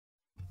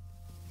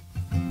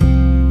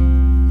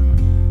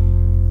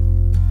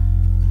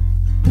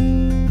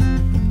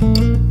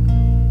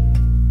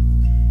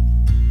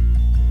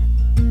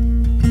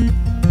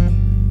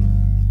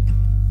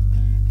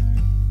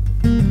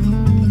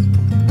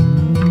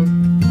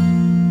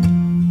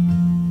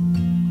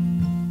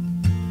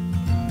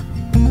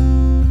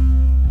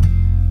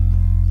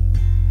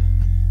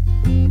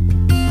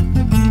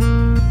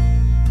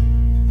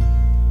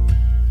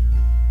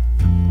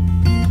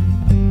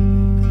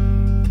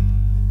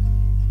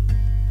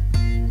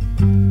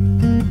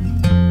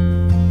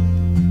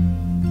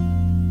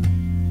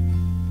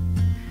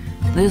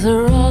There's a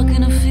rock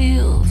in a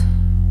field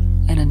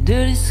and a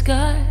dirty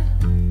sky.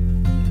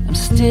 I'm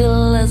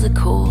still as a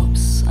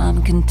corpse,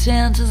 I'm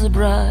content as a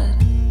bride,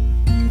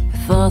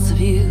 with thoughts of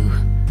you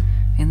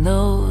in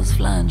those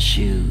flying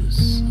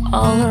shoes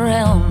all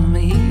around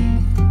me.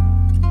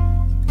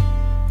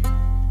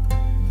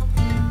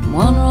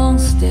 One wrong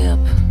step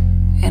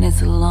and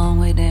it's a long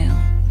way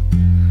down,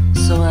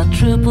 so I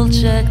triple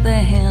check the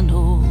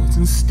handholds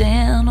and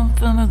stand on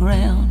firmer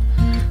ground.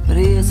 But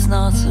it's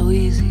not so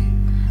easy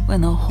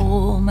when the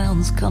whole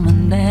mountain's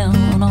coming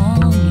down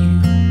on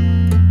you.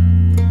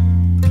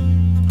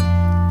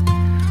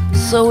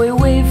 So we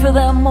wait for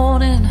that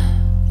morning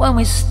when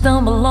we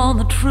stumble on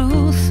the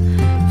truth,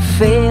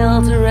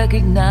 fail to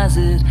recognize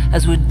it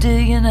as we're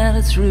digging at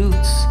its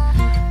roots.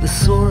 The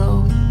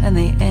sorrow and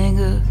the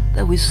anger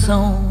that we've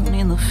sown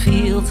in the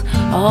fields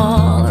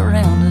all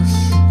around us.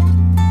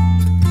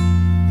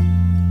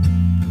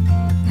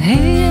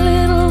 Hey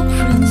little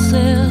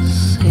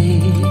princess, hey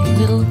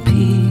little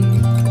pea,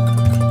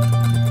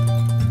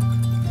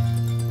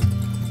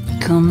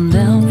 come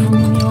down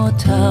from your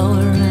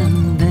tower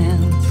and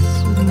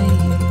dance with me.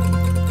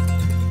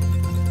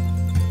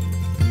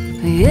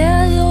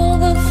 Yeah, you're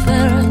the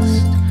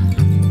fairest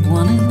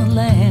one in the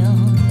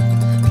land.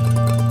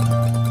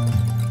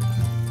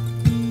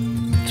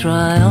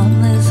 Try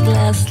on this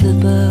glass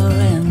slipper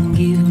and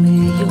give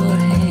me your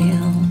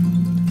hand.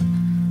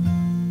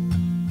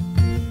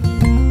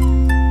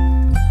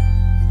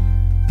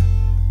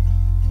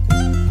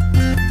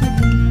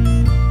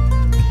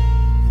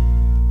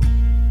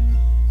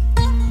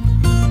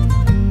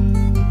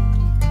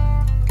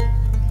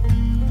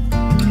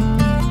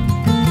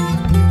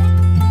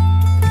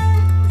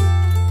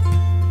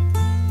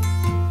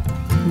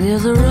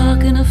 There's a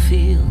rock in a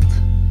field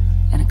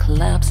and a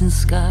collapsing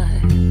sky.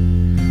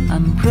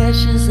 I'm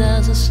precious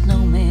as a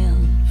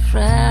snowman,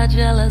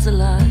 fragile as a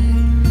lie.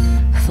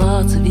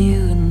 Thoughts of you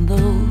in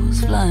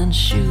those flying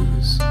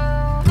shoes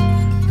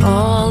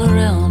all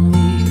around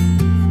me.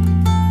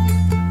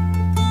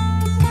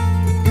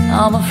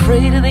 I'm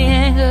afraid of the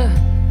anger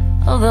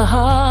of the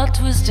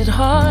heart-twisted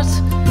heart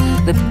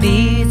that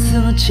beats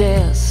in the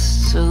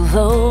chests of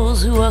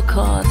those who are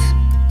caught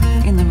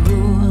in the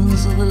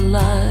ruins of the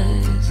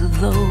lives of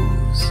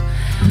those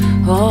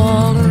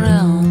all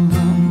around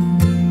them.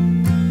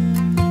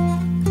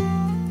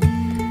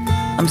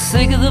 I'm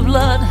sick of the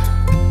blood,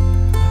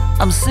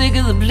 I'm sick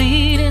of the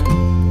bleeding,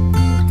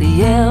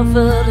 the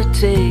effort it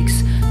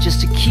takes just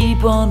to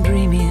keep on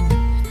dreaming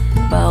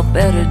about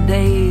better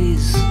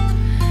days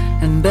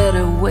and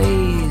better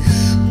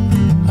ways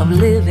of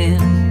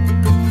living.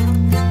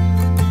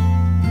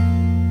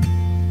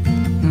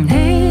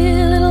 Hey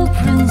little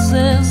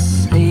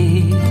princess,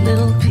 hey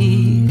little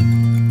pea,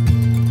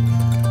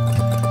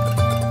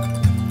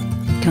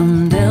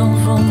 come down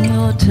from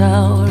your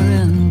tower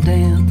and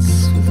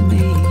dance with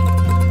me.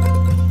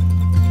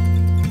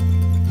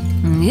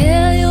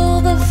 Yeah,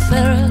 you're the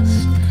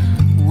fairest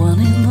one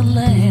in the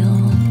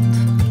land.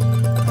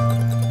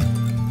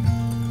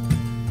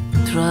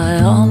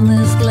 Try on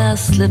this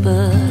glass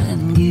slipper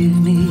and give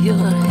me your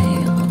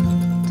hand.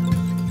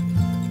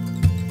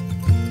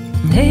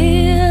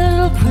 Hey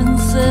little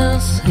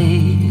princess,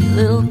 hey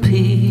little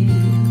pea,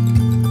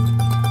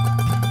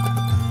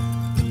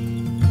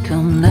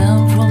 come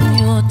down from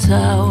your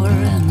tower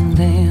and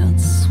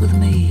dance with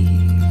me.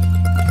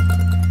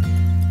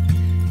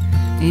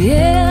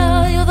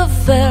 Yeah, you're the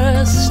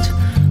fairest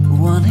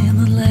one in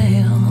the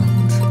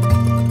land.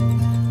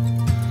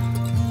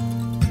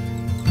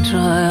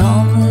 Try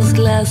on this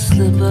glass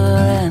slipper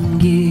and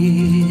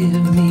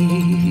give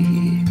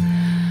me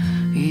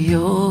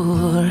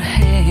your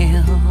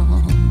hand.